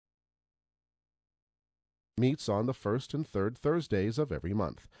meets on the first and third Thursdays of every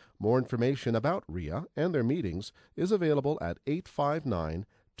month. More information about RIA and their meetings is available at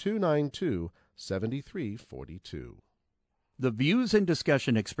 859-292-7342. The views and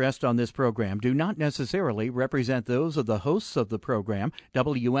discussion expressed on this program do not necessarily represent those of the hosts of the program,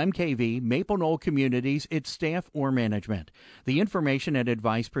 WMKV, Maple Knoll Communities, its staff, or management. The information and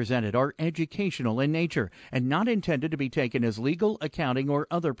advice presented are educational in nature and not intended to be taken as legal, accounting, or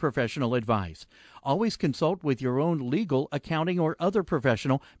other professional advice. Always consult with your own legal, accounting, or other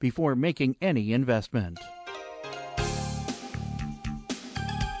professional before making any investment.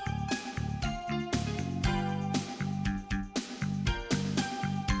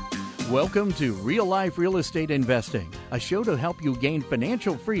 Welcome to Real Life Real Estate Investing, a show to help you gain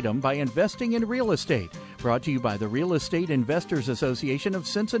financial freedom by investing in real estate. Brought to you by the Real Estate Investors Association of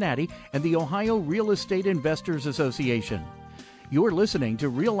Cincinnati and the Ohio Real Estate Investors Association. You're listening to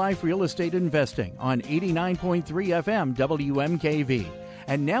Real Life Real Estate Investing on 89.3 FM WMKV.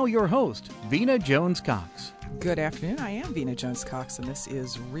 And now your host, Vena Jones-Cox. Good afternoon. I am Vena Jones-Cox, and this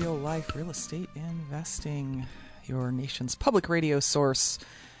is Real Life Real Estate Investing, your nation's public radio source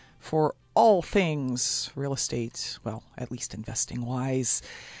for all things real estate, well, at least investing-wise.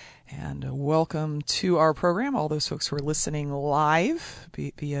 And welcome to our program, all those folks who are listening live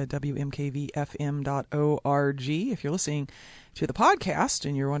via WMKVFM.org. If you're listening to the podcast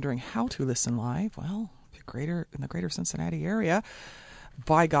and you're wondering how to listen live, well, if you're in the greater Cincinnati area,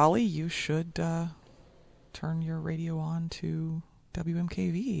 by golly, you should turn your radio on to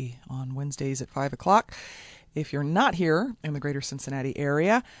WMKV on Wednesdays at 5 o'clock. If you're not here in the greater Cincinnati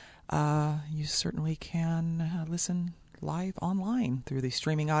area, you certainly can listen live online through the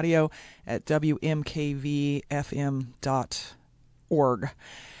streaming audio at WMKVFM.org.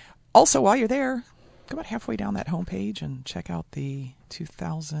 Also, while you're there, go about halfway down that homepage and check out the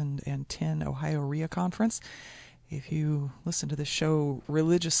 2010 Ohio RIA Conference. If you listen to this show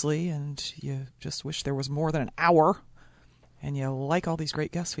religiously and you just wish there was more than an hour, and you like all these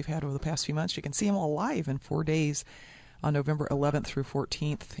great guests we've had over the past few months, you can see them all live in 4 days on November 11th through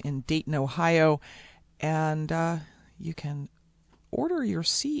 14th in Dayton, Ohio. And you can order your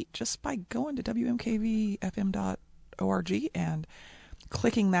seat just by going to WMKVFM.org and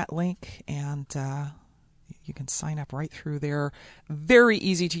clicking that link, and you can sign up right through their very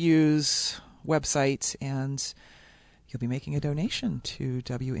easy to use website, and you'll be making a donation to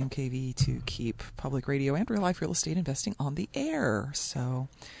WMKV to keep public radio and real life real estate investing on the air. So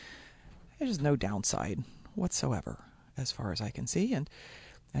there's no downside whatsoever as far as I can see. And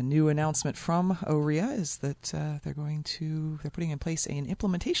a new announcement from OREA is that they're putting in place an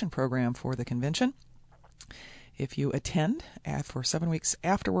implementation program for the convention. If you attend for 7 weeks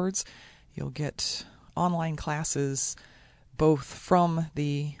afterwards, you'll get online classes both from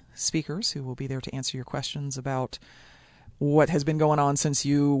the speakers who will be there to answer your questions about what has been going on since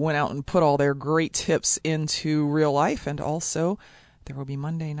you went out and put all their great tips into real life, and also there will be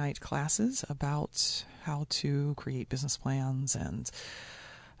Monday night classes about how to create business plans and,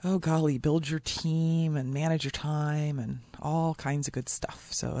 oh golly, build your team and manage your time and all kinds of good stuff.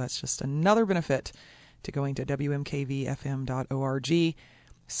 So that's just another benefit to going to WMKVFM.org,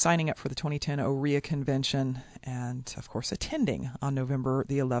 signing up for the 2010 OREA convention, and of course attending on November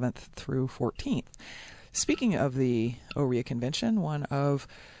the 11th through 14th. Speaking of the OREA convention, one of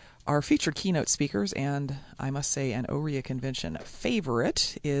our featured keynote speakers, and I must say an OREA convention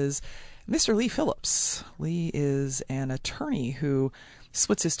favorite, is Mr. Lee Phillips. Lee is an attorney who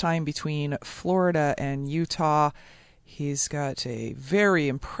splits his time between Florida and Utah. He's got a very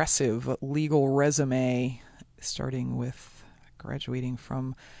impressive legal resume, starting with graduating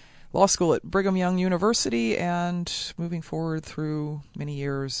from law school at Brigham Young University and moving forward through many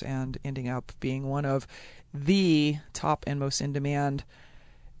years and ending up being one of the top and most in-demand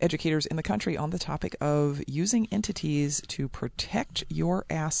educators in the country on the topic of using entities to protect your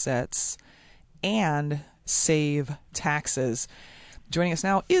assets and save taxes. Joining us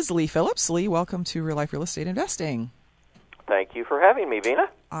now is Lee Phillips. Lee, welcome to Real Life Real Estate Investing. Thank you for having me, Vena.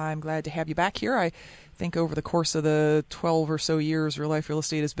 I'm glad to have you back here. I think over the course of the 12 or so years Real Life Real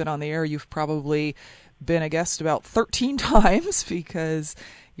Estate has been on the air, you've probably been a guest about 13 times because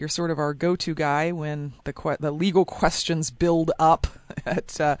you're sort of our go-to guy when the legal questions build up at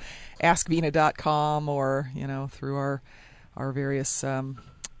askvena.com or, through our various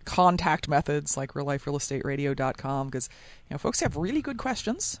contact methods like realliferealestateradio.com, because folks have really good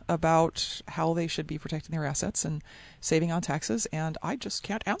questions about how they should be protecting their assets and saving on taxes, and I just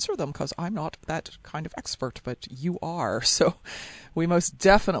can't answer them because I'm not that kind of expert, but you are. So we most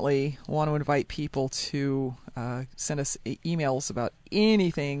definitely want to invite people to send us emails about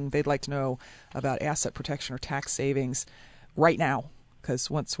anything they'd like to know about asset protection or tax savings right now,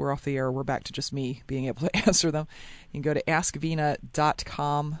 because once we're off the air, we're back to just me being able to answer them. You can go to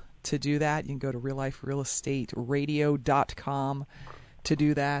askvina.com to do that. You can go to realliferealestateradio.com to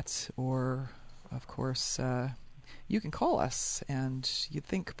do that. Or, of course, you can call us. And you'd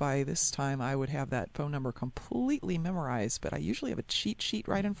think by this time I would have that phone number completely memorized, but I usually have a cheat sheet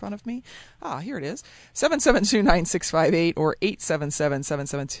right in front of me. Here it is. 772-9658 or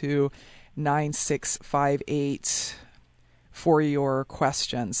 877-772-9658. For your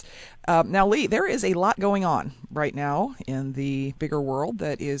questions. Now, Lee, there is a lot going on right now in the bigger world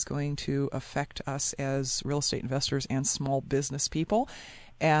that is going to affect us as real estate investors and small business people.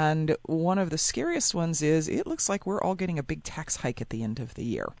 And one of the scariest ones is it looks like we're all getting a big tax hike at the end of the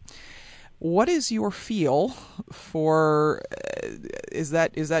year. What is your feel for, is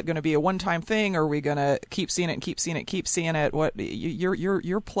that going to be a one-time thing, or are we going to keep seeing it? What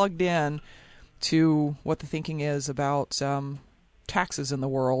you're plugged in to what the thinking is about taxes in the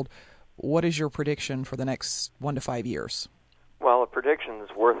world. What is your prediction for the next 1 to 5 years? Well, a prediction is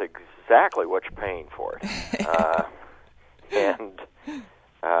worth exactly what you're paying for it. And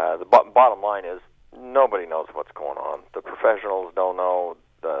the bottom line is nobody knows what's going on. The professionals don't know.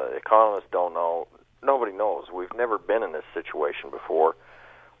 The economists don't know. Nobody knows. We've never been in this situation before.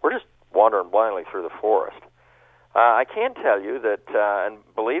 We're just wandering blindly through the forest. I can tell you that, and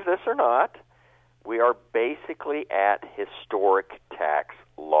believe this or not, we are basically at historic tax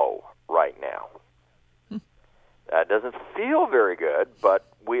low right now. That doesn't feel very good, but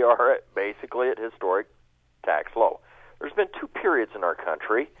we are basically at historic tax low. There's been 2 periods in our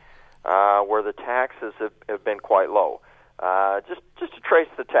country where the taxes have been quite low. Just to trace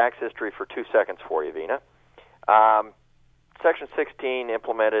the tax history for 2 seconds for you, Vina. Section 16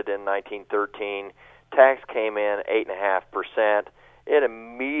 implemented in 1913. Tax came in 8.5%. It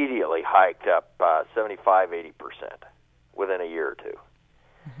immediately hiked up 75-80% within a year or two.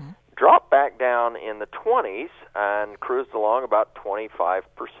 Mm-hmm. Dropped back down in the 20s and cruised along about 25%.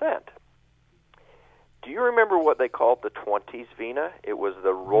 Do you remember what they called the 20s, Vina? It was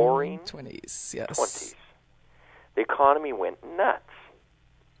the roaring 20s, yes. 20s. The economy went nuts.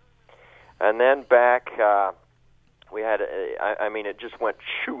 And then back, we had, it just went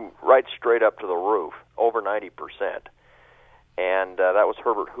right straight up to the roof, over 90%. And that was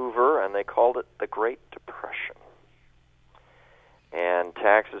Herbert Hoover, and they called it the Great Depression. And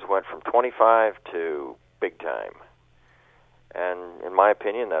taxes went from 25 to big time. And in my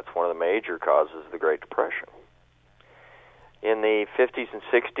opinion, that's one of the major causes of the Great Depression. In the 50s and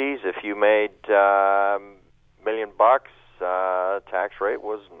 60s, if you made $1 million, tax rate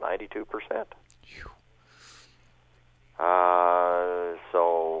was 92%.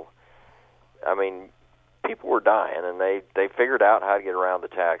 People were dying, and they figured out how to get around the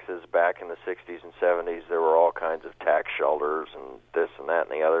taxes. Back in the 60s and 70s, there were all kinds of tax shelters and this and that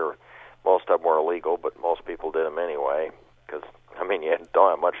and the other. Most of them were illegal, but most people did them anyway because, you don't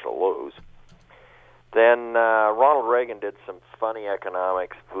have much to lose. Then Ronald Reagan did some funny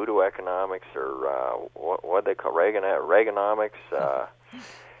economics, voodoo economics, or what they call Reaganomics.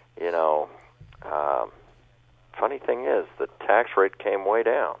 Funny thing is, the tax rate came way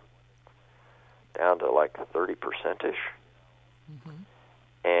down to like 30%-ish. Mm-hmm.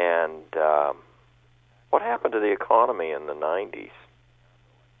 And what happened to the economy in the 90s?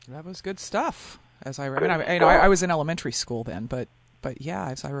 That was good stuff. As I I was in elementary school then, but yeah,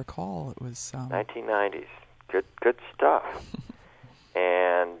 as I recall, it was 1990s. Good stuff.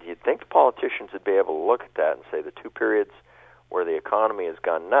 And you'd think the politicians would be able to look at that and say the 2 periods where the economy has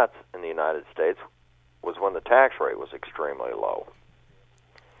gone nuts in the United States was when the tax rate was extremely low.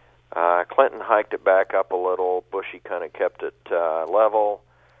 Clinton hiked it back up a little. Bushy kind of kept it level.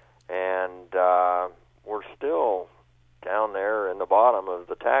 And we're still down there in the bottom of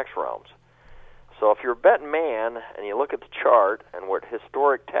the tax realms. So if you're a betting man and you look at the chart and we're at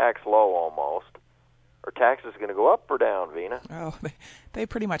historic tax low almost, are taxes going to go up or down, Vina? Oh, they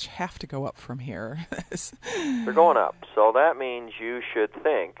pretty much have to go up from here. They're going up. So that means you should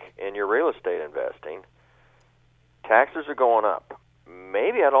think in your real estate investing, taxes are going up.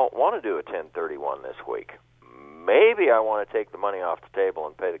 Maybe I don't want to do a 1031 this week. Maybe I want to take the money off the table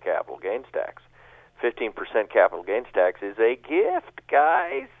and pay the capital gains tax. 15% capital gains tax is a gift,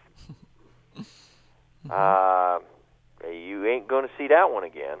 guys. you ain't going to see that one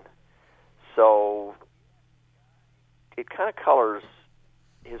again. So it kind of colors,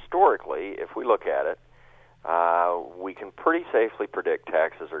 historically, if we look at it, we can pretty safely predict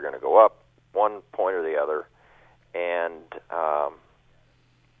taxes are going to go up one point or the other, and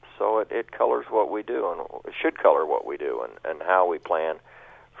so it colors what we do, and it should color what we do, and how we plan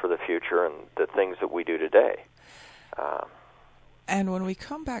for the future and the things that we do today. And when we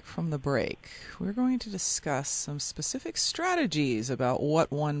come back from the break, we're going to discuss some specific strategies about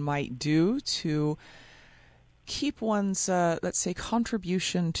what one might do to keep one's, let's say,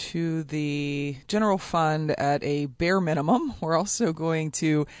 contribution to the general fund at a bare minimum. We're also going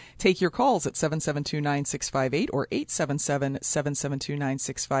to take your calls at 772-9658 or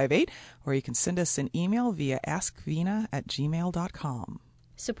 877-772-9658, or you can send us an email via askvina@gmail.com.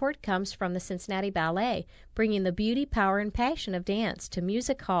 Support comes from the Cincinnati Ballet, bringing the beauty, power, and passion of dance to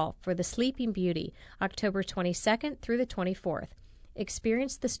Music Hall for the Sleeping Beauty, October 22nd through the 24th.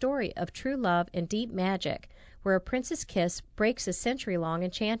 Experience the story of true love and deep magic, where a prince's kiss breaks a century-long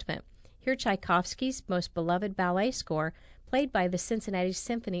enchantment. Hear Tchaikovsky's most beloved ballet score, played by the Cincinnati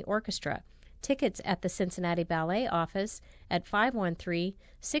Symphony Orchestra. Tickets at the Cincinnati Ballet office at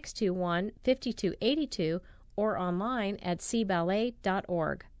 513-621-5282 or online at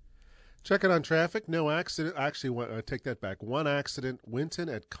cballet.org. Check it on traffic. No accident. Actually, I take that back. One accident. Winton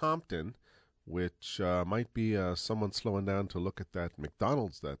at Compton, which might be someone slowing down to look at that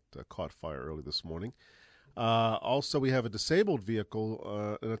McDonald's that caught fire early this morning. Also, we have a disabled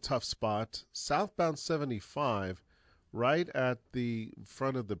vehicle in a tough spot, southbound 75, right at the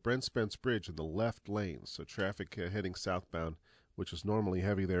front of the Brent Spence Bridge in the left lane. So traffic heading southbound, which is normally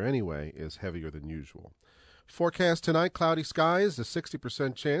heavy there anyway, is heavier than usual. Forecast tonight, cloudy skies, a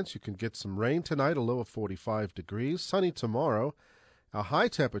 60% chance you can get some rain tonight, a low of 45 degrees. Sunny tomorrow, a high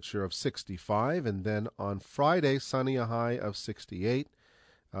temperature of 65, and then on Friday, sunny, a high of 68.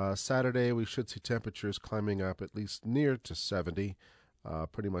 Saturday, we should see temperatures climbing up at least near to 70,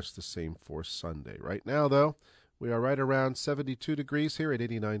 pretty much the same for Sunday. Right now, though, we are right around 72 degrees here at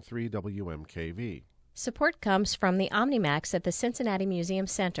 89.3 WMKV. Support comes from the OmniMax at the Cincinnati Museum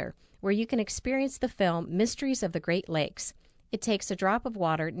Center, where you can experience the film Mysteries of the Great Lakes. It takes a drop of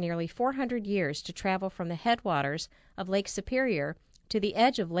water nearly 400 years to travel from the headwaters of Lake Superior to the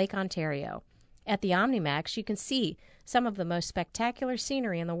edge of Lake Ontario. At the OmniMax, you can see some of the most spectacular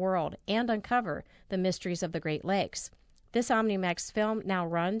scenery in the world and uncover the mysteries of the Great Lakes. This OmniMax film now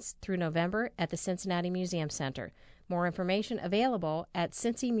runs through November at the Cincinnati Museum Center. More information available at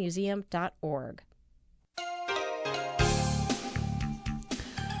cincymuseum.org.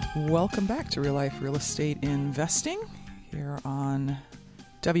 Welcome back to Real Life Real Estate Investing here on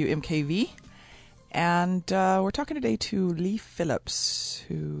WMKV. And we're talking today to Lee Phillips,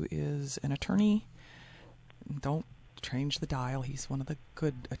 who is an attorney. Don't change the dial. He's one of the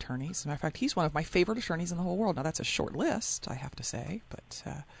good attorneys. As a matter of fact, he's one of my favorite attorneys in the whole world. Now, that's a short list, I have to say, but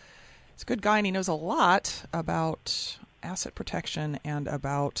he's a good guy, and he knows a lot about asset protection and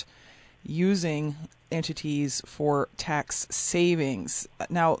about using entities for tax savings.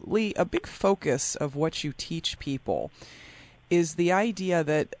 Now, Lee, a big focus of what you teach people is the idea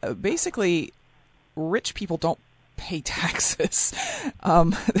that basically rich people don't pay taxes.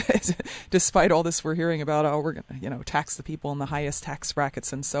 Despite all this we're hearing about, we're going to, tax the people in the highest tax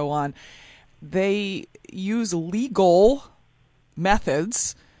brackets and so on. They use legal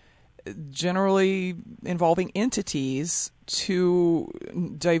methods, generally involving entities, to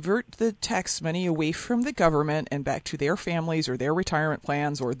divert the tax money away from the government and back to their families or their retirement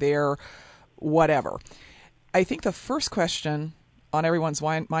plans or their whatever. I think the first question on everyone's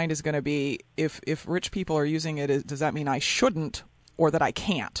mind is going to be, if rich people are using it, does that mean I shouldn't or that I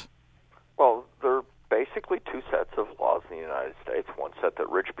can't? Well, there are basically two sets of laws in the United States, one set that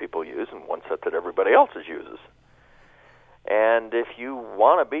rich people use and one set that everybody else uses. And if you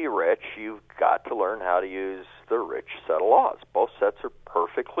want to be rich, you've got to learn how to use the rich set of laws. Both sets are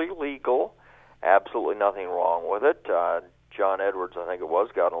perfectly legal, absolutely nothing wrong with it. John Edwards, I think it was,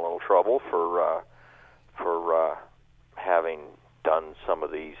 got in a little trouble for having done some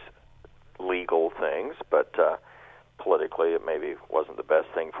of these legal things, but politically it maybe wasn't the best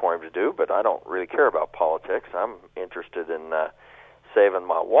thing for him to do. But I don't really care about politics. I'm interested in saving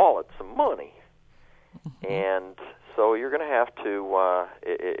my wallet some money. And so you're going to have to,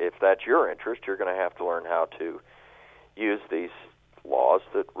 if that's your interest, you're going to have to learn how to use these laws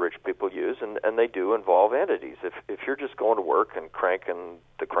that rich people use, and they do involve entities. If you're just going to work and cranking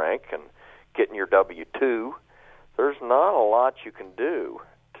the crank and getting your W-2, there's not a lot you can do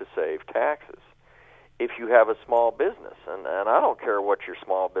to save taxes. If you have a small business, and I don't care what your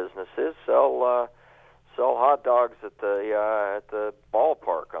small business is, sell Sell hot dogs at the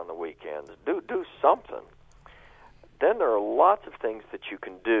ballpark on the weekends. Do something. Then there are lots of things that you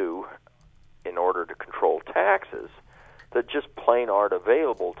can do in order to control taxes that just plain aren't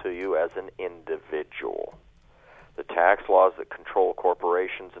available to you as an individual. The tax laws that control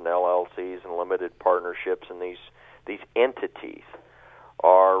corporations and LLCs and limited partnerships and these entities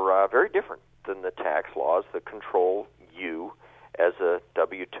are very different than the tax laws that control you as a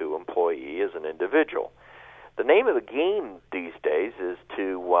W-2 employee, as an individual. The name of the game these days is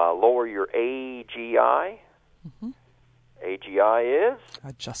to lower your AGI. Mm-hmm. AGI is?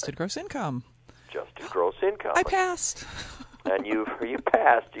 Adjusted gross income. Adjusted gross income. I passed. And you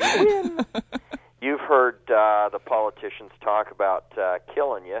passed. You win. You've heard the politicians talk about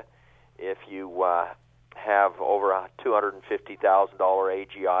killing you if you have over a $250,000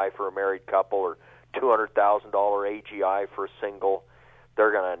 AGI for a married couple or $200,000 AGI for a single.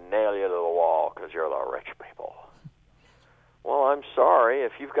 They're going to nail you to the wall because you're the rich people. Well, I'm sorry.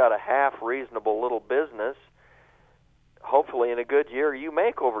 If you've got a half-reasonable little business, hopefully in a good year you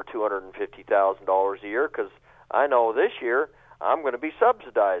make over $250,000 a year, because I know this year I'm going to be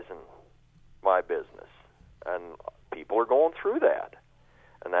subsidizing my business. And people are going through that.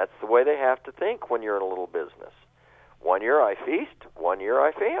 And that's the way they have to think when you're in a little business. 1 year I feast, 1 year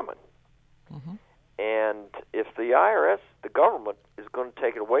I famine. Mm-hmm. And if the IRS, the government, is going to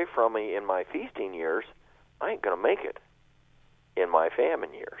take it away from me in my feasting years, I ain't going to make it in my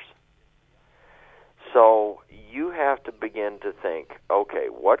famine years. So you have to begin to think, okay,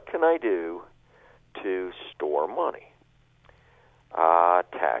 what can I do to store money?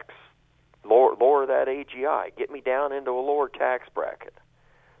 Tax. Lower that AGI. Get me down into a lower tax bracket.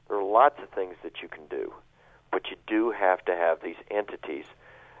 There are lots of things that you can do, but you do have to have these entities.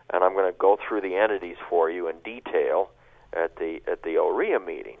 And I'm going to go through the entities for you in detail at the OREA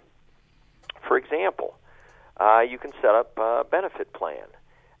meeting. For example, you can set up a benefit plan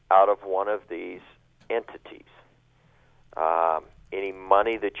out of one of these entities. Any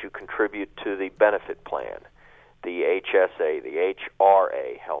money that you contribute to the benefit plan, the HSA, the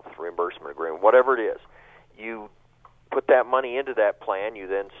HRA, Health Reimbursement Agreement, whatever it is, you put that money into that plan. You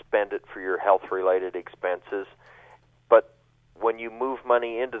then spend it for your health-related expenses. But when you move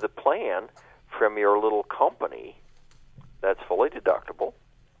money into the plan from your little company, that's fully deductible.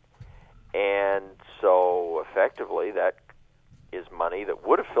 And so effectively that is money that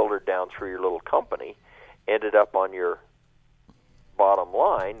would have filtered down through your little company, ended up on your bottom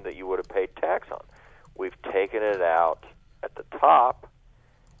line that you would have paid tax on. We've taken it out at the top,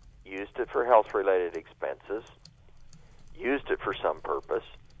 used it for health-related expenses, used it for some purpose,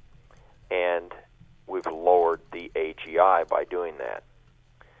 and we've lowered the AGI by doing that.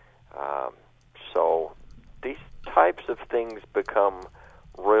 So these types of things become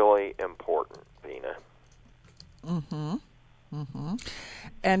really important, Vina. Mm-hmm. Mm-hmm.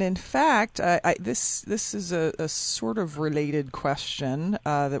 And in fact, this is a sort of related question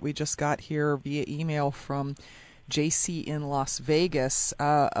that we just got here via email from JC in Las Vegas.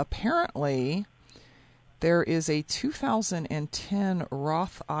 Apparently, there is a 2010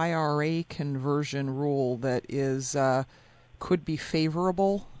 Roth IRA conversion rule that is could be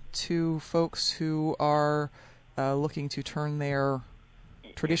favorable to folks who are looking to turn their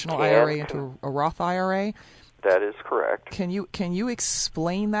traditional IRA into a Roth IRA. That is correct. Can you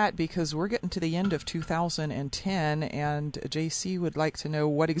explain that? Because we're getting to the end of 2010, and JC would like to know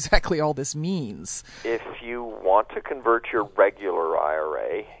what exactly all this means. If you want to convert your regular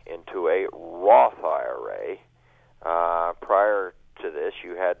IRA into a Roth IRA, prior to this,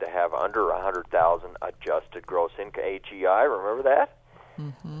 you had to have under $100,000 adjusted gross income, AGI. Remember that?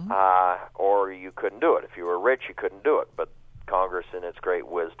 Mm-hmm. Or you couldn't do it. If you were rich, you couldn't do it. But Congress, in its great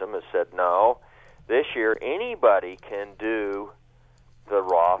wisdom, has said no. This year, anybody can do the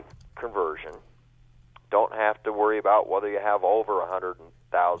Roth conversion. Don't have to worry about whether you have over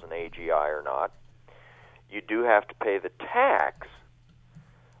 100,000 AGI or not. You do have to pay the tax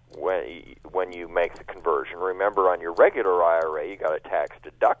when you make the conversion. Remember, on your regular IRA, you got a tax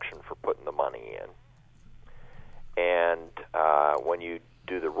deduction for putting the money in. And when you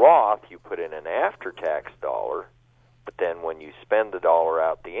do the Roth, you put in an after-tax dollar. But then when you spend the dollar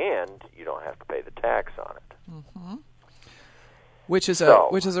out the end, you don't have to pay the tax on it. Mm-hmm. Which is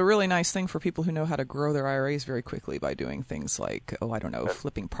a really nice thing for people who know how to grow their IRAs very quickly by doing things like,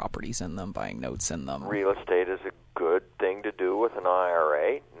 flipping properties in them, buying notes in them. Real estate is a good thing to do with an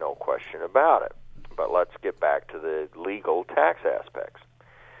IRA, no question about it. But let's get back to the legal tax aspects.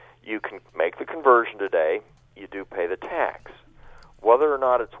 You can make the conversion today. You do pay the tax. Whether or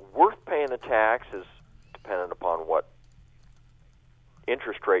not it's worth paying the tax is dependent upon what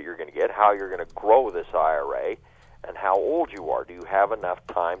interest rate you're going to get, how you're going to grow this IRA, and how old you are. Do you have enough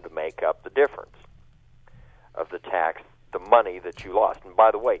time to make up the difference of the tax, the money that you lost? And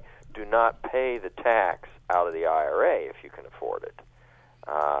by the way, do not pay the tax out of the IRA if you can afford it.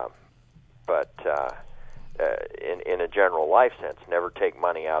 But in a general life sense, never take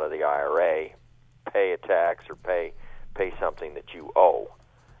money out of the IRA, pay a tax, or pay something that you owe.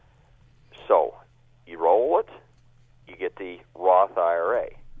 So you roll it, you get the Roth IRA.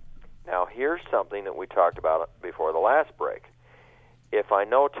 Now, here's something that we talked about before the last break. If I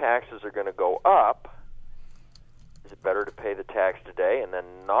know taxes are going to go up, is it better to pay the tax today and then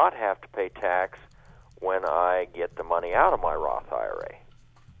not have to pay tax when I get the money out of my Roth IRA?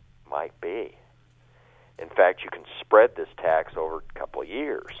 Might be. In fact, you can spread this tax over a couple of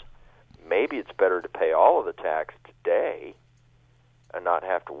years. Maybe it's better to pay all of the tax today and not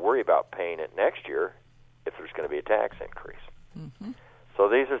have to worry about paying it next year if there's going to be a tax increase. Mm-hmm. So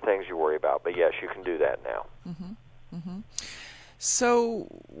these are things you worry about, but yes, you can do that now. Mm-hmm. Mm-hmm. So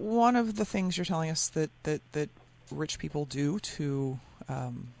one of the things you're telling us that rich people do to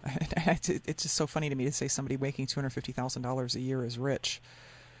it's just so funny to me to say somebody making $250,000 a year is rich.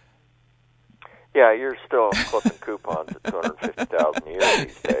 Yeah, you're still clipping coupons at $250,000 a year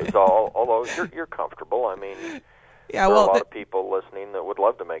these days. Although you're comfortable. I mean, yeah, there are a lot of people listening that would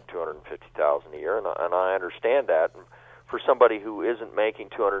love to make $250,000 a year, and I understand that. And for somebody who isn't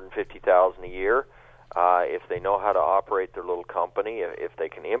making $250,000 a year, if they know how to operate their little company, if they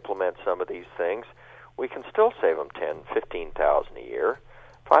can implement some of these things, we can still save them $10,000, $15,000 a year,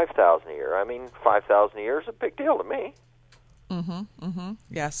 $5,000 a year. I mean, $5,000 a year is a big deal to me. Mm-hmm. Mm-hmm.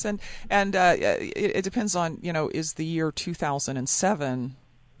 Yes, and it depends on, is the year 2007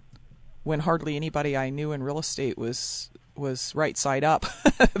 when hardly anybody I knew in real estate was right side up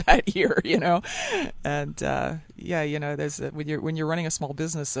that year, and there's when you're running a small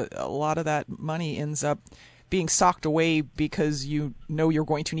business, a lot of that money ends up being socked away because you're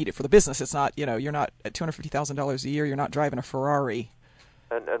going to need it for the business. It's not, you're not at $250,000 a year. You're not driving a Ferrari.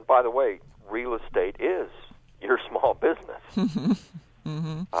 And by the way, real estate is your small business. Mm-hmm.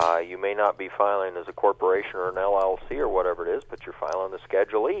 Mm-hmm. You may not be filing as a corporation or an LLC or whatever it is, but you're filing the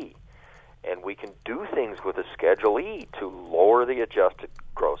Schedule E. And we can do things with a Schedule E to lower the adjusted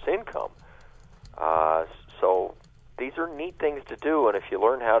gross income. So these are neat things to do, and if you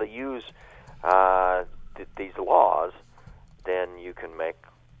learn how to use these laws, then you can make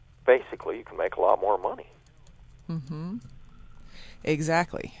a lot more money. Mm-hmm.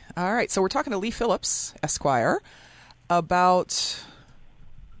 Exactly. All right, so we're talking to Lee Phillips, Esquire, about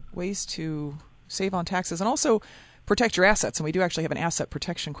ways to save on taxes and also protect your assets. And we do actually have an asset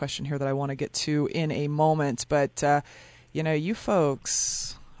protection question here that I want to get to in a moment. But, you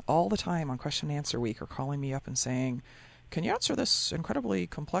folks all the time on Question and Answer Week are calling me up and saying, can you answer this incredibly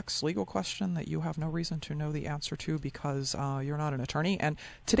complex legal question that you have no reason to know the answer to because you're not an attorney? And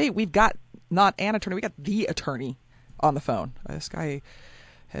today we've got not an attorney, we got the attorney on the phone. This guy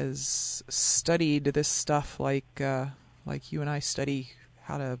has studied this stuff like you and I study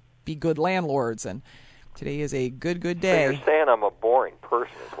how to be good landlords, and today is a good day. So you're saying I'm a boring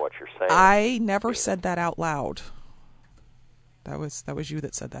person is what you're saying. I never said that out loud. That was you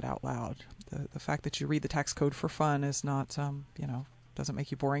that said that out loud. The fact that you read the tax code for fun is not, doesn't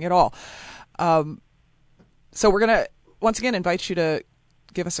make you boring at all. So we're going to, once again, invite you to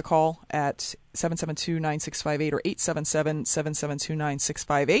give us a call at 772-9658 or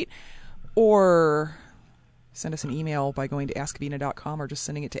 877-772-9658, or send us an email by going to askvena.com or just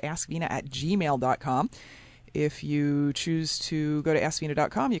sending it to askvena@gmail.com. If you choose to go to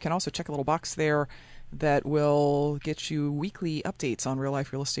askvena.com, you can also check a little box there that will get you weekly updates on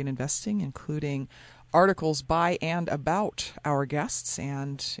real-life real estate investing, including articles by and about our guests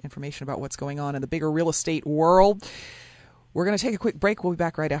and information about what's going on in the bigger real estate world. We're going to take a quick break. We'll be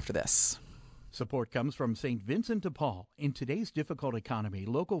back right after this. Support comes from St. Vincent de Paul. In today's difficult economy,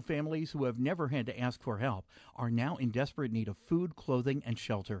 local families who have never had to ask for help are now in desperate need of food, clothing, and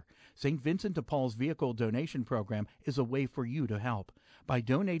shelter. St. Vincent de Paul's vehicle donation program is a way for you to help. By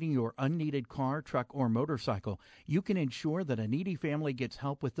donating your unneeded car, truck, or motorcycle, you can ensure that a needy family gets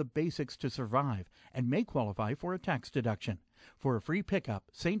help with the basics to survive and may qualify for a tax deduction. For a free pickup,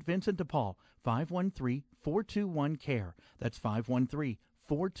 St. Vincent de Paul, 513-421-CARE. That's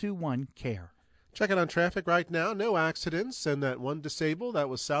 513-421-CARE. Checking on traffic right now. No accidents, and that one disabled that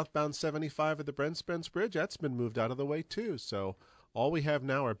was southbound 75 at the Brent Spence Bridge, that's been moved out of the way too. So all we have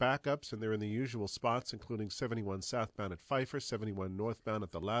now are backups, and they're in the usual spots, including 71 southbound at Pfeiffer, 71 northbound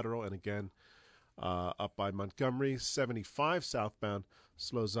at the Lateral, and again up by Montgomery. 75 southbound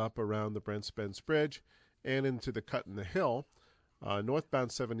slows up around the Brent Spence Bridge and into the Cut in the Hill.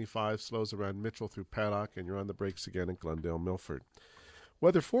 Northbound 75 slows around Mitchell through Paddock, and you're on the brakes again in Glendale, Milford.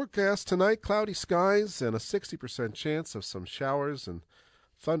 Weather forecast tonight, cloudy skies and a 60% chance of some showers and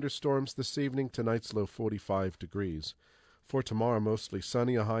thunderstorms this evening. Tonight's low 45 degrees. For tomorrow, mostly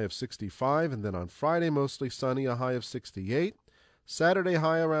sunny, a high of 65, and then on Friday, mostly sunny, a high of 68. Saturday,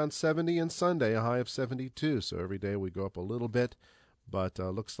 high around 70, and Sunday, a high of 72. So every day we go up a little bit, but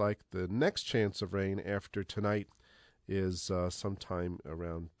looks like the next chance of rain after tonight is sometime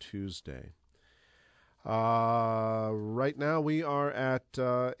around Tuesday. Right now we are at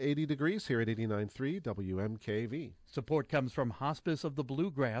 80 degrees here at 89.3 WMKV. Support comes from Hospice of the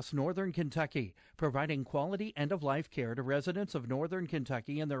Bluegrass, Northern Kentucky, providing quality end-of-life care to residents of Northern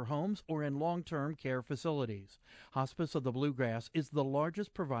Kentucky in their homes or in long-term care facilities. Hospice of the Bluegrass is the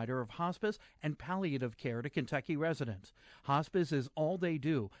largest provider of hospice and palliative care to Kentucky residents. Hospice is all they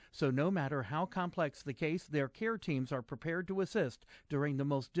do, so no matter how complex the case, their care teams are prepared to assist during the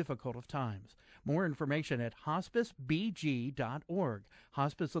most difficult of times. More information at hospicebg.org.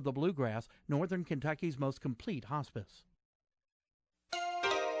 Hospice of the Bluegrass, Northern Kentucky's most complete hospice.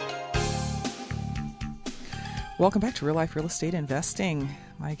 Welcome back to Real Life Real Estate Investing.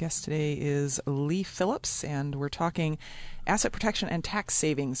 My guest today is Lee Phillips, and we're talking asset protection and tax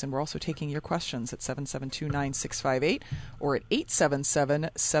savings, and we're also taking your questions at 772-9658 or at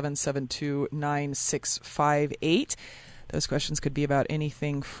 877-772-9658. Those questions could be about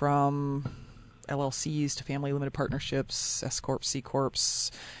anything from LLCs to family limited partnerships, S Corps, C Corps.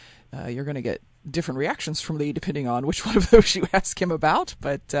 You're going to get different reactions from Lee depending on which one of those you ask him about,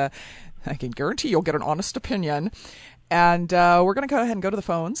 but I can guarantee you'll get an honest opinion. And we're going to go ahead and go to the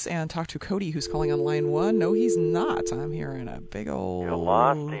phones and talk to Cody, who's calling on line one. No, he's not. I'm hearing a big old... You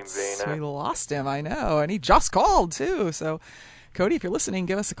lost him, Vina. We lost him, I know. And he just called, too. So, Cody, if you're listening,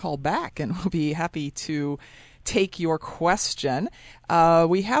 give us a call back, and we'll be happy to take your question.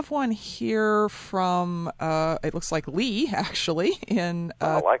 We have one here from, it looks like Lee, actually, in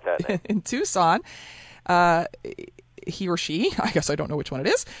I like that name. in Tucson. He or she, I guess I don't know which one it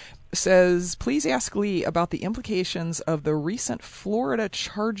is, says, please ask Lee about the implications of the recent Florida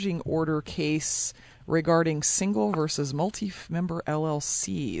charging order case regarding single versus multi-member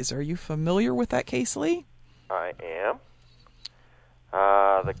LLCs. Are you familiar with that case, Lee? I am.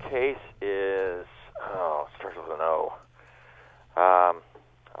 The case is, starts with an O.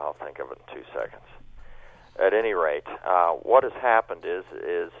 I'll think of it in 2 seconds. At any rate, what has happened is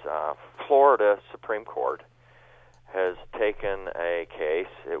Florida Supreme Court has taken a case.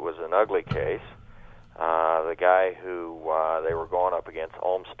 It was an ugly case. The guy who they were going up against,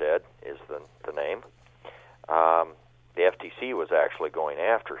 Olmstead is the name. The FTC was actually going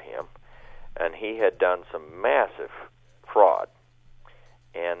after him, and he had done some massive fraud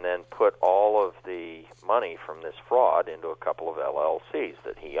and then put all of the money from this fraud into a couple of LLCs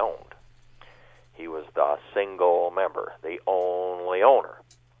that he owned. He was the single member, the only owner.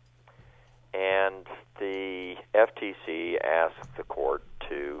 And the FTC asked the court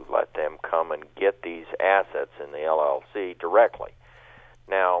to let them come and get these assets in the LLC directly.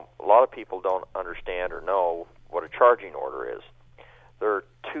 Now, a lot of people don't understand or know what a charging order is. There are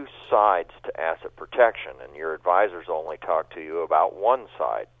two sides to asset protection, and your advisors only talk to you about one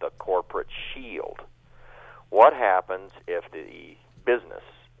side, the corporate shield. What happens if the business,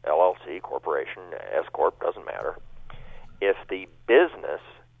 LLC, corporation, S Corp, doesn't matter, if the business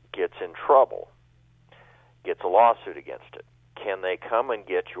gets in trouble, gets a lawsuit against it? Can they come and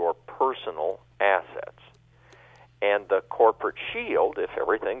get your personal assets? And the corporate shield, if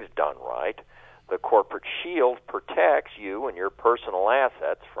everything's done right, the corporate shield protects you and your personal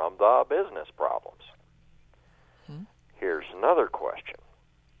assets from the business problems. Here's another question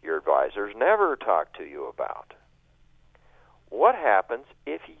your advisors never talk to you about. What happens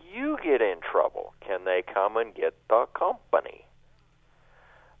if you get in trouble? Can they come and get the company?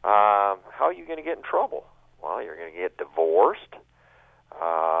 How are you going to get in trouble? Well, you're going to get divorced.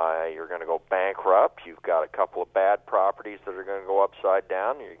 You're going to go bankrupt. You've got a couple of bad properties that are going to go upside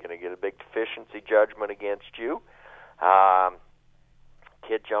down. You're going to get a big deficiency judgment against you.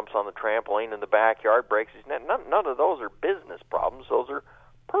 Kid jumps on the trampoline in the backyard, breaks his neck. None of those are business problems. Those are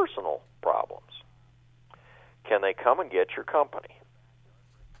personal problems. Can they come and get your company?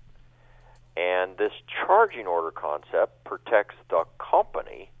 And this charging order concept protects the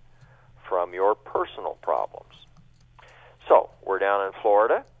company from your personal problems. So, we're down in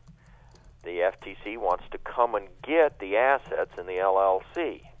Florida. The FTC wants to come and get the assets in the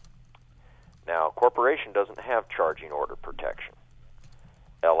LLC. Now, a corporation doesn't have charging order protection.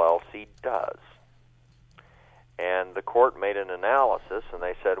 LLC does. And the court made an analysis, and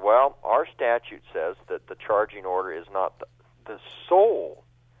they said, well, our statute says that the charging order is not the sole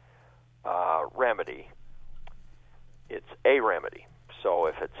remedy, it's a remedy. So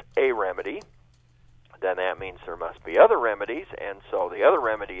if it's a remedy, then that means there must be other remedies, and so the other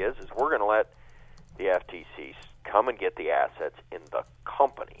remedy is we're going to let the FTC come and get the assets in the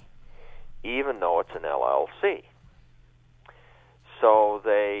company, even though it's an LLC. So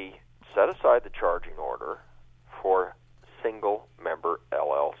they set aside the charging order for single-member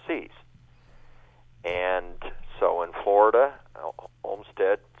LLCs. And so in Florida,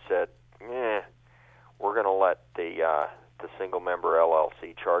 Olmstead said, we're going to let the single-member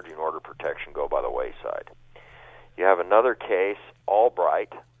LLC charging order protection go by the wayside. You have another case,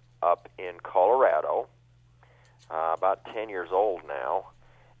 Albright, up in Colorado, about 10 years old now,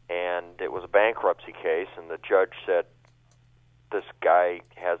 and it was a bankruptcy case, and the judge said, this guy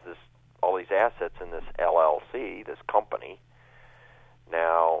has all these assets in this LLC, this company.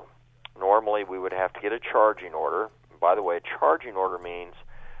 Now, normally we would have to get a charging order. By the way, a charging order means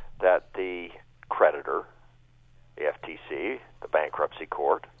that the creditor, the FTC, the bankruptcy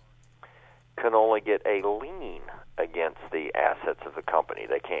court, can only get a lien against the assets of the company.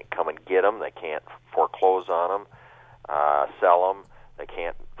 They can't come and get them. They can't foreclose on them, sell them. They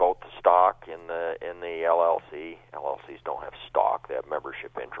can't vote the stock in the LLC. LLCs don't have stock; they have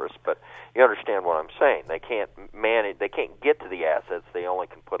membership interest. But you understand what I'm saying. They can't manage. They can't get to the assets. They only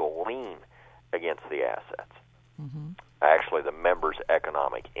can put a lien against the assets. Mm-hmm. Actually, the member's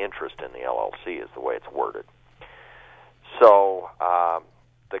economic interest in the LLC is the way it's worded. So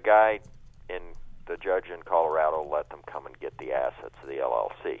the judge in Colorado let them come and get the assets of the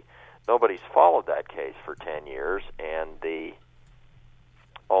LLC. Nobody's followed that case for 10 years, and the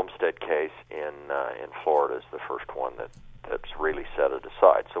Olmstead case in Florida is the first one that's really set it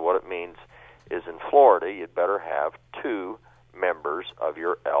aside. So what it means is in Florida, you'd better have 2 members of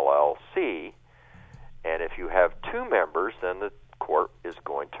your LLC, and if you have 2 members, then the court is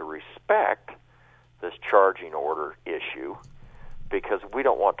going to respect this charging order issue because we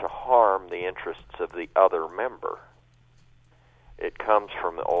don't want to harm the interests of the other member. It comes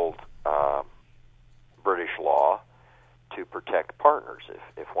from the old British law to protect partners.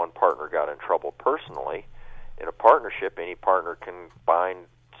 If one partner got in trouble personally, in a partnership, any partner can bind,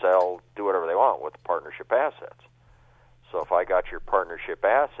 sell, do whatever they want with the partnership assets. So if I got your partnership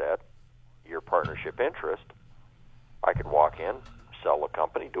asset, your partnership interest, I could walk in, sell the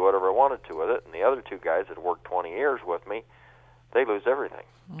company, do whatever I wanted to with it, and the other 2 guys that worked 20 years with me, they lose everything.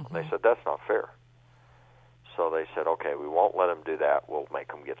 Mm-hmm. They said, that's not fair. So they said, okay, we won't let them do that. We'll make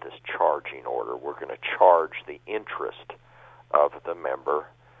them get this charging order. We're going to charge the interest of the member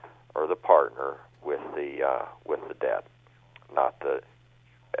or the partner with the debt, not the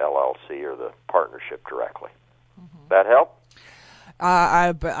LLC or the partnership directly. Mm-hmm. That help?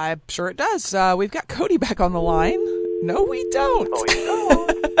 I'm sure it does. We've got Cody back on the line. No, we don't. No, we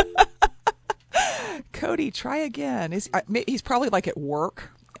don't. Cody, try again. He's probably like at work,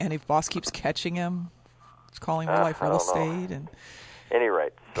 and if boss keeps catching him, it's calling Real Life Real Estate. And any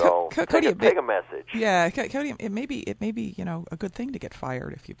rate, so Cody, take a message. Yeah, Cody, it may be a good thing to get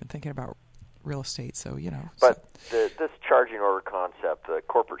fired if you've been thinking about real estate. So But this charging order concept, the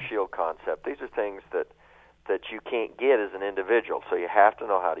corporate shield concept, these are things that you can't get as an individual. So you have to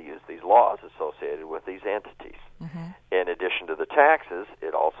know how to use these laws associated with these entities. Mm-hmm. In addition to the taxes,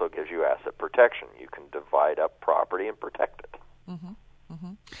 it also gives you asset protection. You can divide up property and protect it. Mm-hmm.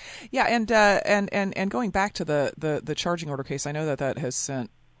 Mm-hmm. Yeah, and going back to the charging order case, I know that has sent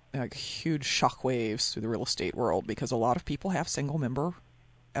huge shockwaves through the real estate world because a lot of people have single-member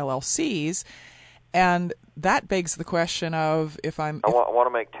LLCs, and that begs the question of I want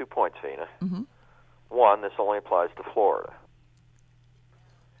to make 2 points, Vena. Mm-hmm. One, this only applies to Florida.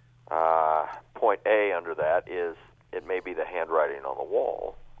 Point A under that is it may be the handwriting on the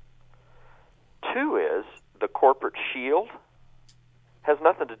wall. 2 is the corporate shield has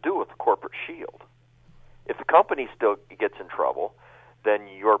nothing to do with the corporate shield. If the company still gets in trouble, then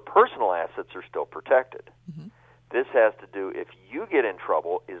your personal assets are still protected. Mm-hmm. This has to do, if you get in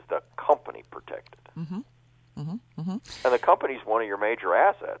trouble, is the company protected? Mm-hmm. Mm-hmm. Mm-hmm. And the company's one of your major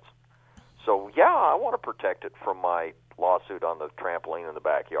assets. So, yeah, I want to protect it from my lawsuit on the trampoline in the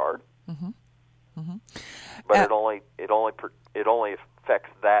backyard. Mm-hmm. Mm-hmm. But it only affects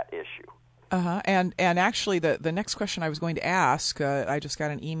that issue. Uh-huh. And actually, the next question I was going to ask, I just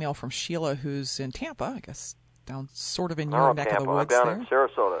got an email from Sheila, who's in Tampa, I guess down sort of in your neck Tampa. of the woods. I'm down in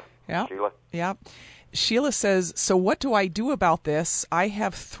Sarasota. Yeah. Sheila. Yeah. Sheila says, so what do I do about this? I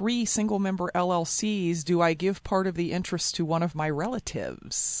have 3 single-member LLCs. Do I give part of the interest to one of my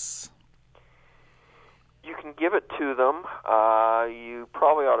relatives? You can give it to them. You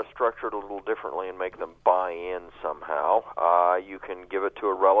probably ought to structure it a little differently and make them buy in somehow. You can give it to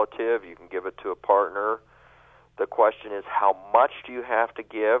a relative. You can give it to a partner. The question is, how much do you have to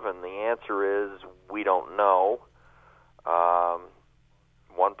give? And the answer is, we don't know. 1%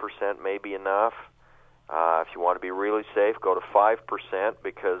 may be enough. If you want to be really safe, go to 5%,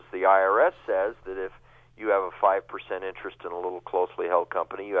 because the IRS says that if you have a 5% interest in a little closely held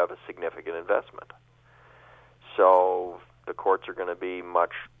company, you have a significant investment. So the courts are going to be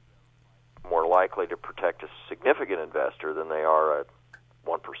much more likely to protect a significant investor than they are a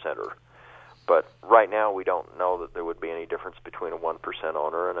 1%er. But right now, we don't know that there would be any difference between a 1%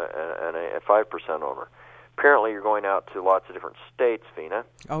 owner and a 5% owner. Apparently, you're going out to lots of different states, Vina.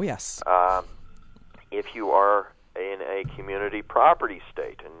 Oh, yes. If you are in a community property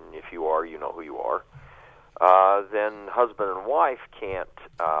state, and if you are, you know who you are, then husband and wife can't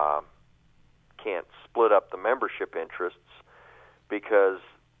split up the membership interests, because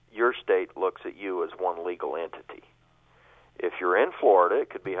your state looks at you as one legal entity. If you're in Florida, it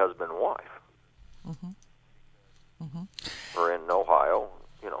could be husband and wife. Or in Ohio,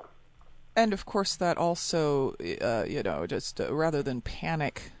 you know. And of course, that also, just rather than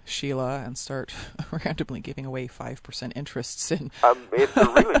panic, Sheila, and start randomly giving away 5% interests in. If they're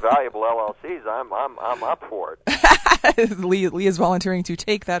really valuable LLCs, I'm up for it. Lee is volunteering to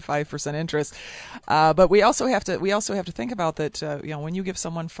take that 5% interest, but we also have to think about that. When you give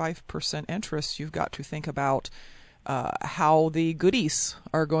someone 5% interest, you've got to think about how the goodies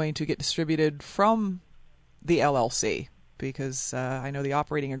are going to get distributed from the LLC, because I know the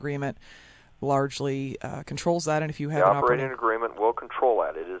operating agreement largely controls that, and if you have the an operating agreement will control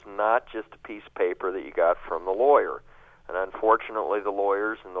that. It is not just a piece of paper that you got from the lawyer. And unfortunately, the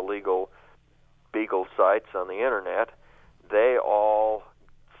lawyers and the legal beagle sites on the internet, they all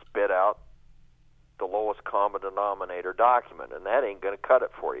spit out the lowest common denominator document, and that ain't going to cut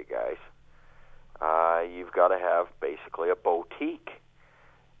it for you guys. You've got to have basically a boutique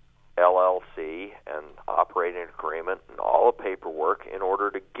LLC and operating agreement and all the paperwork in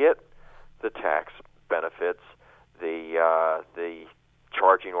order to get the tax benefits, the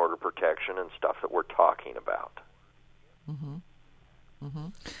charging order protection, and stuff that we're talking about.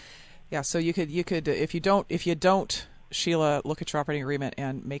 Yeah, so you could if you don't, Sheila, look at your operating agreement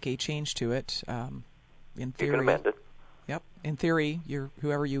and make a change to it. In theory, you can amend it. Yep. In theory,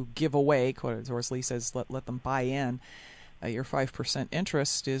 whoever you give away, or as Lee says, let them buy in, your 5%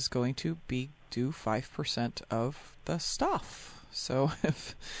 interest is going to be due 5% of the stuff. So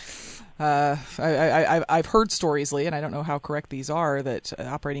if I've heard stories, Lee, and I don't know how correct these are, that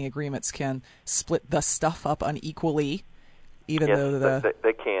operating agreements can split the stuff up unequally, even though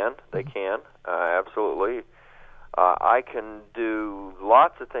they can. They can. Absolutely. I can do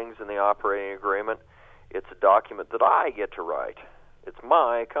lots of things in the operating agreement. It's a document that I get to write. It's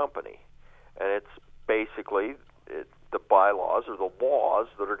my company, and it's basically the bylaws or the laws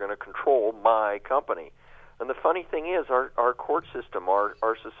that are going to control my company. And the funny thing is, our court system, our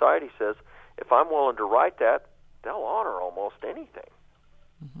society says, if I'm willing to write that, they'll honor almost anything.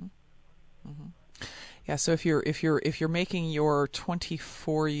 Yeah. So if you're making your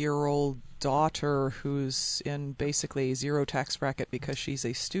 24-year-old daughter, who's in basically a zero tax bracket because she's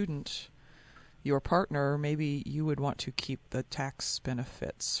a student, your partner, maybe you would want to keep the tax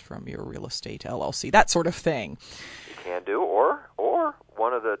benefits from your real estate LLC, that sort of thing. You can do, or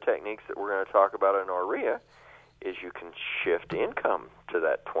one of the techniques that we're going to talk about in OREA is you can shift income to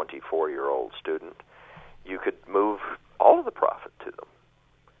that 24-year-old student. You could move all of the profit to them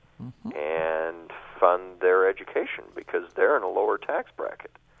and fund their education because they're in a lower tax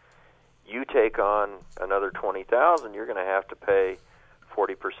bracket. You take on another $20,000, you're going to have to pay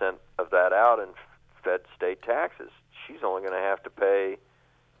 40% of that out in Fed state taxes. She's only going to have to pay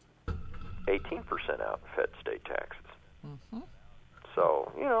 18% out in Fed state taxes.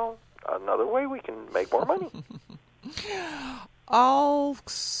 So, another way we can make more money. All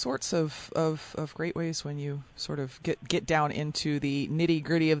sorts of great ways when you sort of get down into the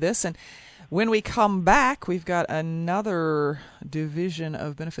nitty-gritty of this. And when we come back, we've got another division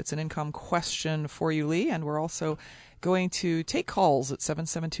of benefits and income question for you, Lee, and we're also going to take calls at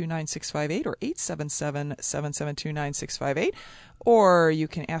 772-9658 or 877-772-9658, or you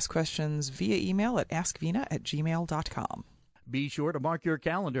can ask questions via email at askvina@gmail.com. Be sure to mark your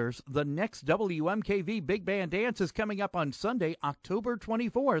calendars. The next WMKV Big Band Dance is coming up on Sunday, October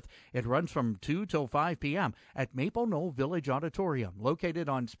 24th. It runs from 2 till 5 p.m. at Maple Knoll Village Auditorium, located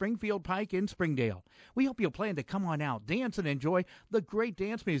on Springfield Pike in Springdale. We hope you'll plan to come on out, dance, and enjoy the great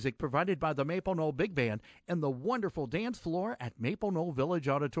dance music provided by the Maple Knoll Big Band and the wonderful dance floor at Maple Knoll Village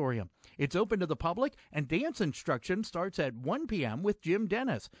Auditorium. It's open to the public, and dance instruction starts at 1 p.m. with Jim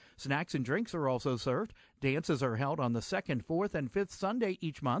Dennis. Snacks and drinks are also served. Dances are held on the 2nd, 4th, and 5th Sunday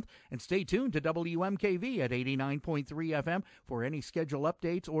each month. And stay tuned to WMKV at 89.3 FM for any schedule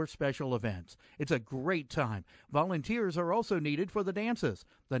updates or special events. It's a great time. Volunteers are also needed for the dances.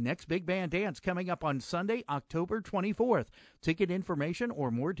 The next Big Band Dance coming up on Sunday, October 24th. Ticket information or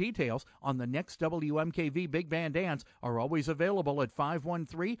more details on the next WMKV Big Band Dance are always available at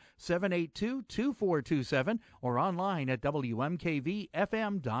 513-782-2427 or online at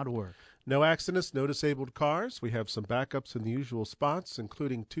WMKVFM.org. No accidents, no disabled cars. We have some backups in the usual spots,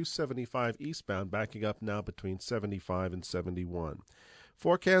 including 275 eastbound backing up now between 75 and 71.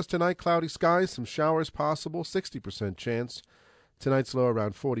 Forecast tonight, cloudy skies, some showers possible, 60% chance. Tonight's low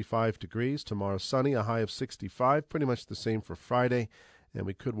around 45 degrees. Tomorrow sunny, a high of 65, pretty much the same for Friday. And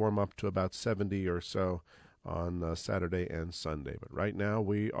we could warm up to about 70 or so on Saturday and Sunday. But right now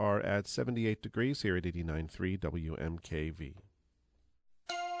we are at 78 degrees here at 89.3 WMKV.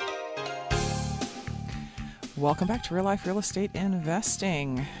 Welcome back to Real Life Real Estate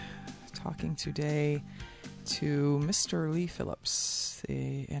Investing. Talking today to Mr. Lee Phillips,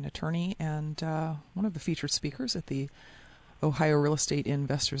 an attorney and one of the featured speakers at the Ohio Real Estate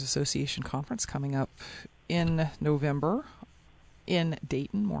Investors Association Conference coming up in November in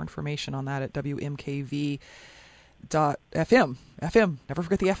Dayton. More information on that at WMKV.FM. FM, never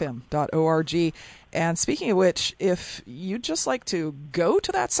forget the FM.org. And speaking of which, if you'd just like to go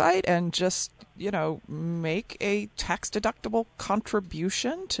to that site and just, make a tax-deductible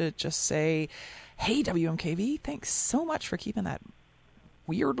contribution to just say, hey, WMKV, thanks so much for keeping that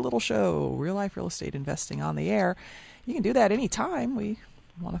weird little show, Real Life Real Estate Investing, on the air. You can do that anytime. We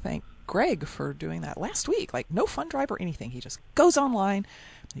want to thank Greg for doing that last week. No fund drive or anything. He just goes online,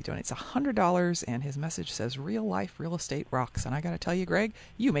 he donates $100, and his message says, Real Life Real Estate rocks. And I got to tell you, Greg,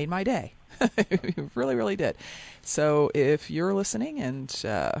 you made my day. You really, really did. So if you're listening and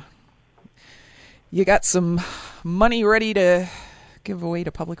you got some money ready to give away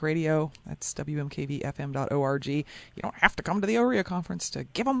to public radio, that's WMKVFM.org. You don't have to come to the OREA conference to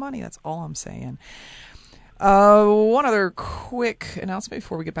give them money. That's all I'm saying. One other quick announcement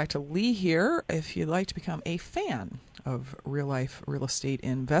before we get back to Lee here. If you'd like to become a fan of Real Life Real Estate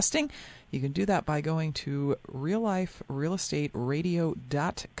Investing, you can do that by going to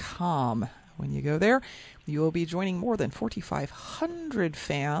realliferealestateradio.com. When you go there, you will be joining more than 4,500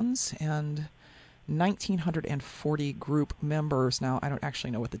 fans and 1,940 group members. Now, I don't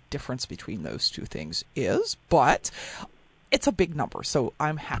actually know what the difference between those two things is, but it's a big number, so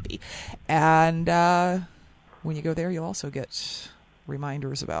I'm happy. And when you go there, you'll also get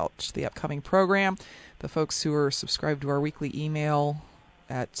reminders about the upcoming program. The folks who are subscribed to our weekly email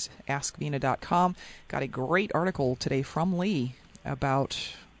at askvina.com got a great article today from Lee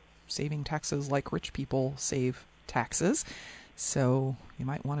about saving taxes like rich people save taxes. So you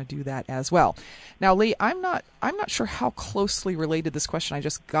might want to do that as well. Now, Lee, I'm not sure how closely related this question I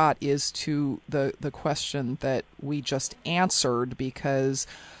just got is to the question that we just answered, because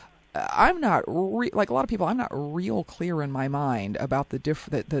I'm not like a lot of people. I'm not real clear in my mind about the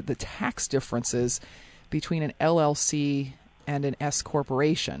tax differences between an LLC and an S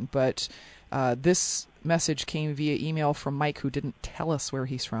corporation. But this message came via email from Mike, who didn't tell us where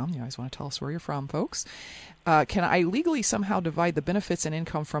he's from. You always want to tell us where you're from, folks. Can I legally somehow divide the benefits and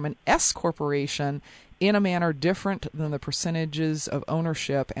income from an S corporation in a manner different than the percentages of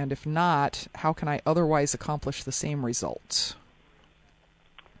ownership? And if not, how can I otherwise accomplish the same result?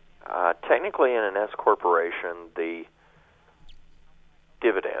 Technically, in an S corporation, the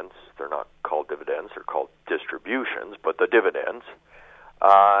dividends, they're not called dividends, they're called distributions, but the dividends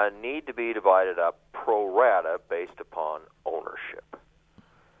need to be divided up pro rata based upon ownership.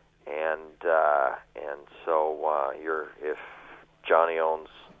 And so if Johnny owns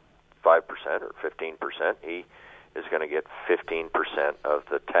 5% or 15%, he is going to get 15% of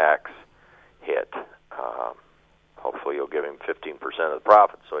the tax hit. Hopefully, you'll give him 15% of the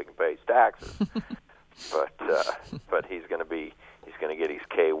profit so he can pay his taxes. But he's going to get his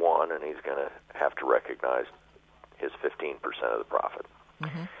K1, and he's going to have to recognize his 15% of the profit.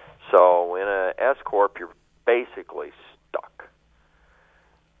 Mm-hmm. So in a S corp, you're basically stuck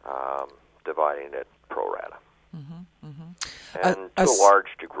dividing it pro rata. Mm-hmm. Mm-hmm. And to a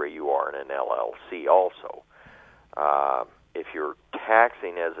large degree, you are in an LLC also. if you're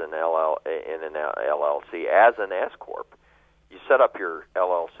taxing as in an LLC as an S corp, you set up your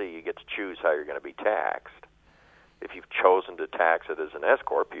LLC, you get to choose how you're going to be taxed. If you've chosen to tax it as an S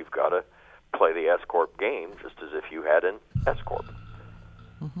corp, you've got to play the S corp game just as if you had an S corp.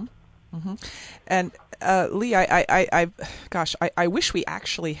 Mm-hmm. Mm-hmm. And Lee, I wish we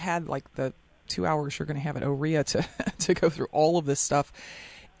actually had like the 2 hours you're going to have at OREA to go through all of this stuff.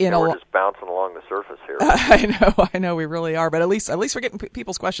 We're just bouncing along the surface here. I know, we really are. But at least we're getting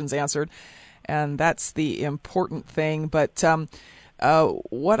people's questions answered, and that's the important thing. But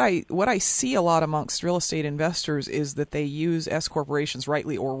what I see a lot amongst real estate investors is that they use S corporations,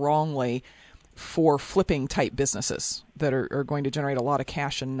 rightly or wrongly, for flipping type businesses that are going to generate a lot of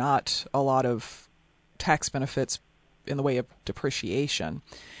cash and not a lot of tax benefits in the way of depreciation.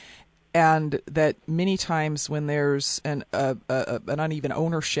 And that many times when there's an uneven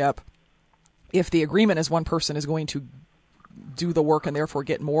ownership, if the agreement is one person is going to do the work and therefore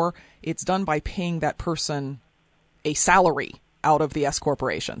get more, it's done by paying that person a salary out of the S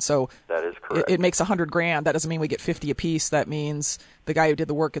corporation. So that is correct. It makes $100,000. That doesn't mean we get 50 apiece. That means the guy who did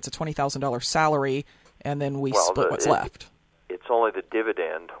the work gets a $20,000 salary, and then we split what's left. It's only the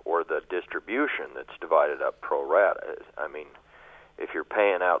dividend or the distribution that's divided up pro rata. I mean, if you're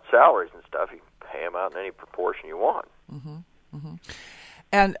paying out salaries and stuff, you can pay them out in any proportion you want. Mm-hmm. Mm-hmm.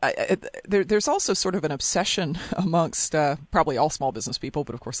 And there's also sort of an obsession amongst probably all small business people,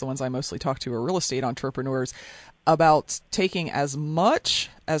 but of course the ones I mostly talk to are real estate entrepreneurs, about taking as much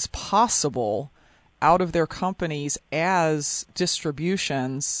as possible out of their companies as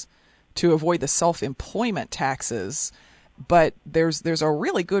distributions to avoid the self-employment taxes. But there's a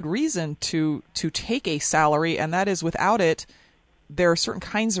really good reason to take a salary, and that is without it, there are certain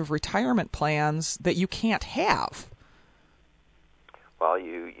kinds of retirement plans that you can't have. Well,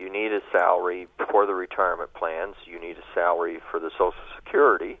 you need a salary for the retirement plans. You need a salary for the Social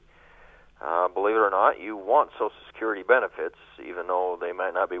Security. Believe it or not, you want Social Security benefits, even though they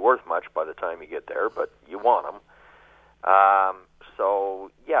might not be worth much by the time you get there, but you want them. So,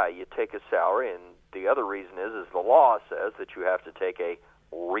 yeah, you take a salary, and the other reason is the law says that you have to take a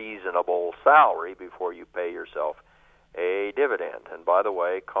reasonable salary before you pay yourself a dividend. And by the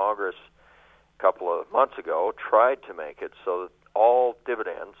way, Congress a couple of months ago tried to make it so that all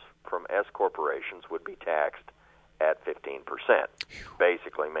dividends from S corporations would be taxed at 15%,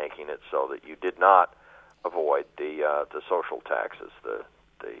 basically making it so that you did not avoid the social taxes, the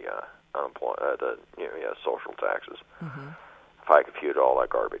social taxes. Mm-hmm. If I compute all that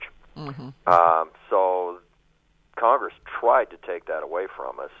garbage. Mm-hmm. So Congress tried to take that away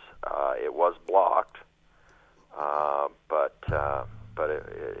from us. It was blocked, but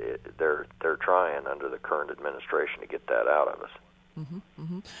they're trying under the current administration to get that out of us. Mm-hmm,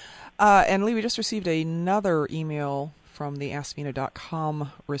 mm-hmm. And Lee, we just received another email from the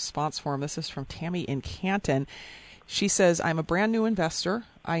AskVena.com response form. This is from Tammy in Canton. She says, I'm a brand new investor.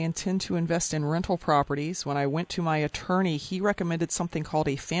 I intend to invest in rental properties. When I went to my attorney, he recommended something called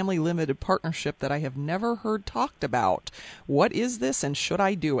a family limited partnership that I have never heard talked about. What is this, and should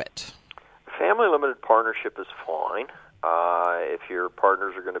I do it? Family limited partnership is fine. If your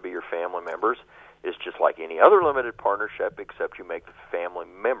partners are going to be your family members, it's just like any other limited partnership, except you make the family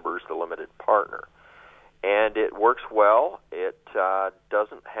members the limited partner. And it works well. It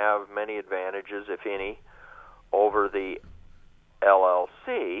doesn't have many advantages, if any, over the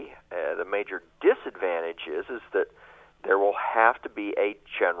LLC. The major disadvantage is that there will have to be a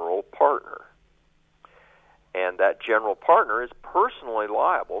general partner. And that general partner is personally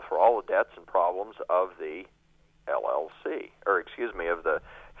liable for all the debts and problems of the LLC, of the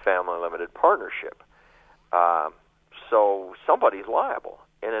family limited partnership. So somebody's liable.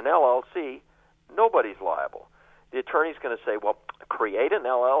 In an LLC, nobody's liable. The attorney's going to say, well, create an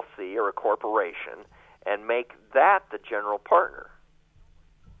LLC or a corporation and make that the general partner.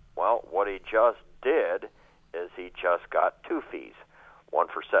 Well, what he just did is he just got two fees, one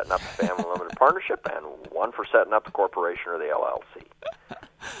for setting up the family limited partnership and one for setting up the corporation or the LLC.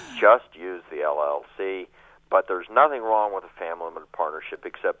 Just use the LLC, but there's nothing wrong with a family limited partnership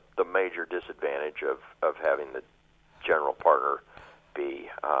except the major disadvantage of having the general partner be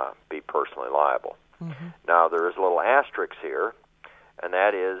personally liable. Mm-hmm. Now, there is a little asterisk here, and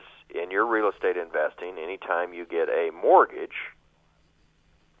that is in your real estate investing, anytime you get a mortgage,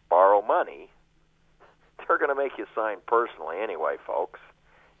 borrow money, they're going to make you sign personally anyway, folks.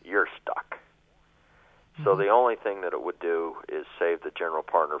 You're stuck. Mm-hmm. So the only thing that it would do is save the general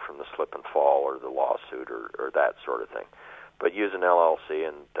partner from the slip and fall or the lawsuit or that sort of thing. But use an LLC,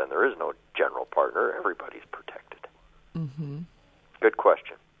 and then there is no general partner. Everybody's protected. Mm-hmm. Good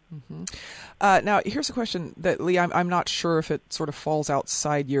question. Now, here's a question that, Lee, I'm not sure if it sort of falls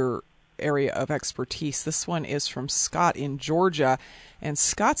outside your area of expertise. This one is from Scott in Georgia, and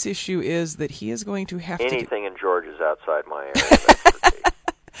Scott's issue is that he is going to have anything in Georgia is outside my area of expertise.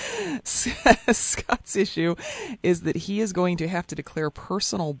 Scott's issue is that he is going to have to declare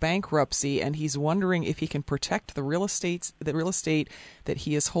personal bankruptcy, and he's wondering if he can protect the real estate that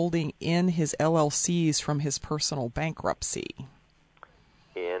he is holding in his LLCs from his personal bankruptcy.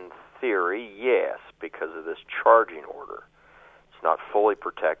 In theory, yes, because of this charging order. It's not fully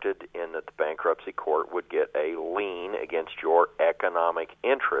protected in that the bankruptcy court would get a lien against your economic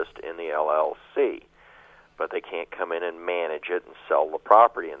interest in the LLC. But they can't come in and manage it and sell the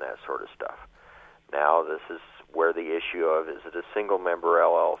property and that sort of stuff. Now, this is where the issue of, is it a single-member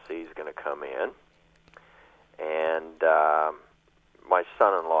LLC is going to come in? And my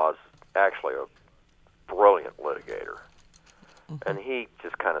son-in-law is actually a brilliant litigator. And he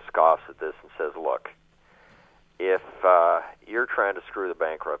just kind of scoffs at this and says, look, if you're trying to screw the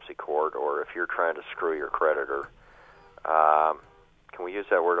bankruptcy court or if you're trying to screw your creditor, can we use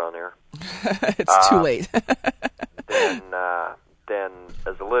that word on there? It's too late. then,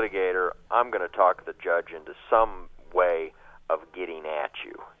 as a litigator, I'm going to talk the judge into some way of getting at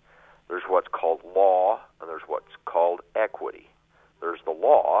you. There's what's called law, and there's what's called equity. There's the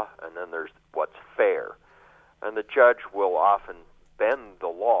law, and then there's what's fair. And the judge will often bend the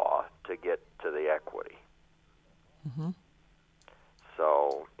law to get to the equity. Mm-hmm.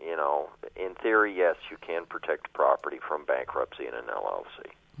 So, in theory, yes, you can protect property from bankruptcy in an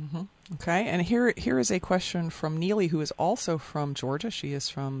LLC. Mm-hmm. Okay, and here is a question from Neely, who is also from Georgia. She is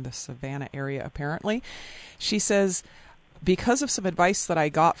from the Savannah area, apparently. She says, because of some advice that I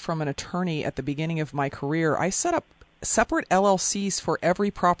got from an attorney at the beginning of my career, I set up separate LLCs for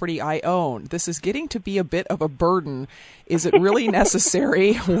every property I own. This is getting to be a bit of a burden. Is it really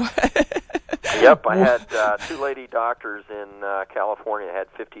necessary? Yep, I had two lady doctors in California that had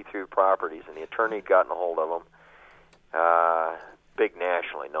 53 properties, and the attorney had gotten a hold of them. Big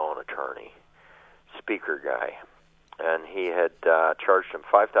nationally known attorney, speaker guy, and he had charged him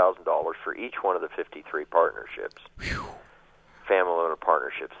 $5,000 for each one of the 53 partnerships. Whew. Family limited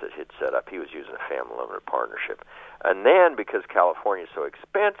partnerships that he'd set up. He was using a family limited partnership. And then, because California is so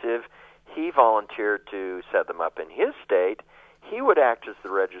expensive, he volunteered to set them up in his state. He would act as the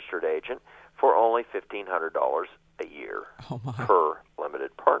registered agent for only $1,500 a year per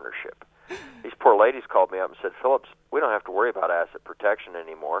limited partnership. These poor ladies called me up and said, Phillips, we don't have to worry about asset protection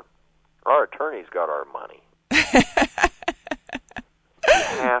anymore. Our attorney's got our money.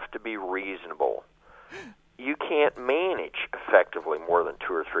 You have to be reasonable. You can't manage effectively more than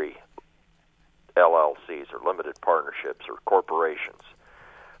 2 or 3 LLCs or limited partnerships or corporations.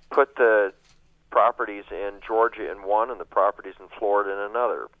 Put the properties in Georgia in one and the properties in Florida in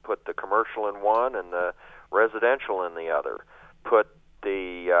another. Put the commercial in one and the residential in the other. Put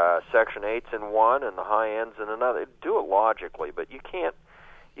the Section 8s in one and the high ends in another. Do it logically, but you can't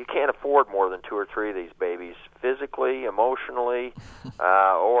afford more than 2 or 3 of these babies physically, emotionally,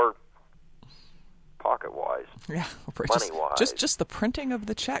 or pocket-wise, money-wise. Just the printing of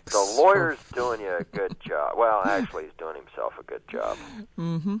the checks. The lawyer's doing you a good job. Well, actually, he's doing himself a good job.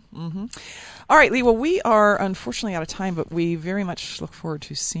 Mm-hmm, mm-hmm. All right, Lee, well, we are unfortunately out of time, but we very much look forward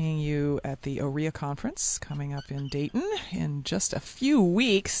to seeing you at the OREA conference coming up in Dayton in just a few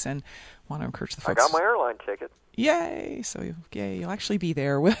weeks, and want to encourage the folks. I got my airline ticket. Yay! So, you'll actually be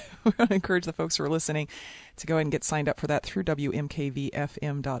there. We want to encourage the folks who are listening to go ahead and get signed up for that through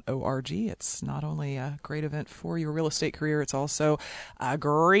WMKVFM.org. It's not only a great event for your real estate career, it's also a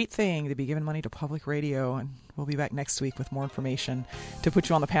great thing to be giving money to public radio. And we'll be back next week with more information to put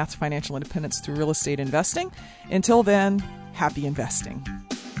you on the path to financial independence through real estate investing. Until then, happy investing.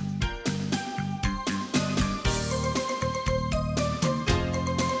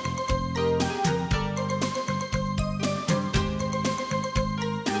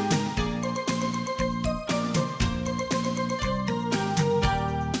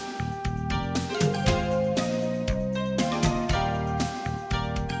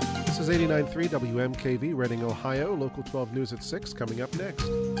 This is 89.3 WMKV, Reading, Ohio. Local 12 News at 6 coming up next.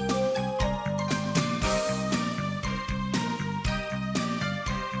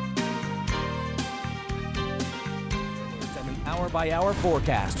 An hour-by-hour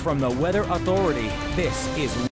forecast from the Weather Authority. This is